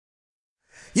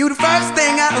You the first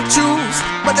thing I don't choose,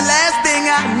 but the last thing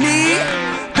I need.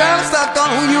 Girl, I'm stuck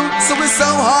on you, so it's so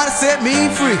hard to set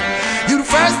me free. You the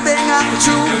first thing I don't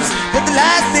choose, but the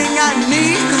last thing I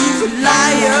need. Cause you's a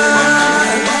liar,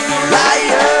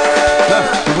 liar.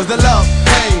 It was the love,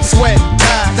 pain, sweat,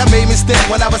 time that made me stick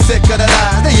when I was sick of the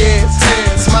lies. The years,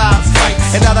 tears, smiles,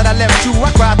 fights. And now that I left you, I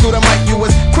cried through the mic. You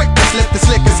was quick to slip the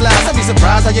slickest lies. I'd be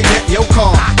surprised how you get your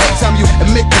calm. Every time you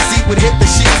admit the seat would hit the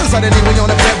sheets. And suddenly when you're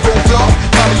on the bedroom floor,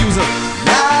 mama use a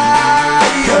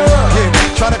liar.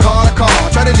 Yeah, try to call a call,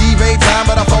 try to leave a time,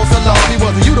 but I false alarm. It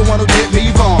wasn't you the one who did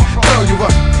me wrong. Girl, you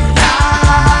were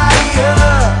liar.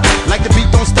 Like the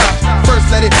beat don't stop. First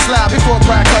let it slide before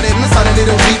pride cut it, and it's on a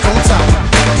little beat on top.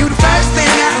 You the first thing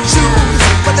I don't choose,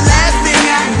 but the last thing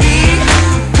I need.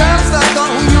 Girl, I'm stuck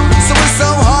on you, so it's so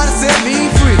hard to set me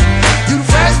free. You the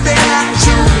first thing I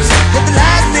choose, but the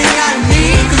last thing I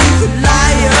need. Cause you's a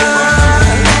liar,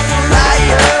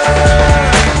 liar.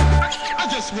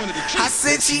 I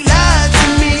said she lied.